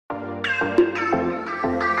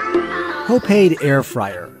Hoepaid air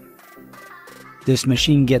fryer. This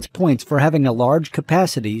machine gets points for having a large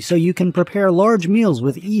capacity so you can prepare large meals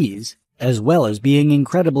with ease, as well as being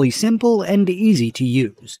incredibly simple and easy to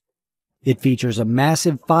use. It features a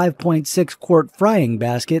massive 5.6 quart frying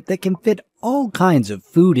basket that can fit all kinds of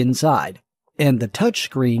food inside, and the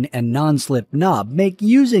touchscreen and non-slip knob make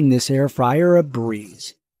using this air fryer a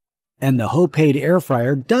breeze. And the Hoepaid air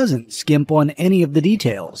fryer doesn't skimp on any of the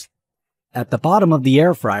details. At the bottom of the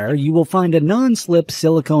air fryer, you will find a non-slip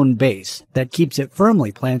silicone base that keeps it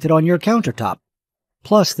firmly planted on your countertop.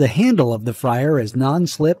 Plus, the handle of the fryer is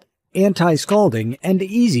non-slip, anti-scalding, and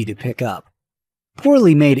easy to pick up.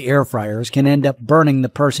 Poorly made air fryers can end up burning the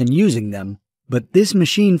person using them, but this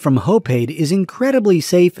machine from Hoepaid is incredibly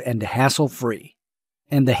safe and hassle-free.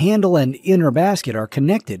 And the handle and inner basket are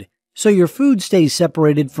connected, so your food stays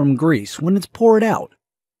separated from grease when it's poured out.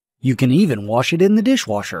 You can even wash it in the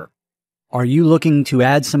dishwasher. Are you looking to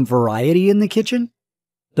add some variety in the kitchen?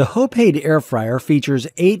 The Hoepaid air fryer features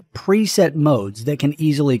 8 preset modes that can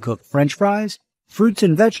easily cook French fries, fruits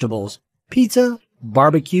and vegetables, pizza,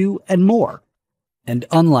 barbecue, and more. And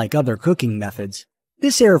unlike other cooking methods,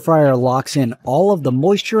 this air fryer locks in all of the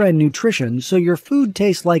moisture and nutrition so your food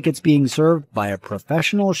tastes like it's being served by a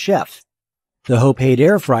professional chef. The Hoepaid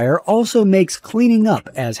air fryer also makes cleaning up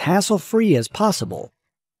as hassle-free as possible.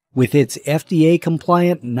 With its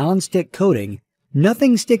FDA-compliant non-stick coating,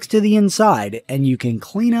 nothing sticks to the inside and you can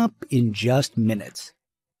clean up in just minutes.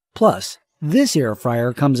 Plus, this air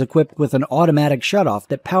fryer comes equipped with an automatic shutoff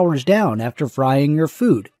that powers down after frying your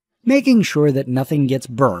food, making sure that nothing gets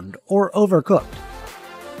burned or overcooked.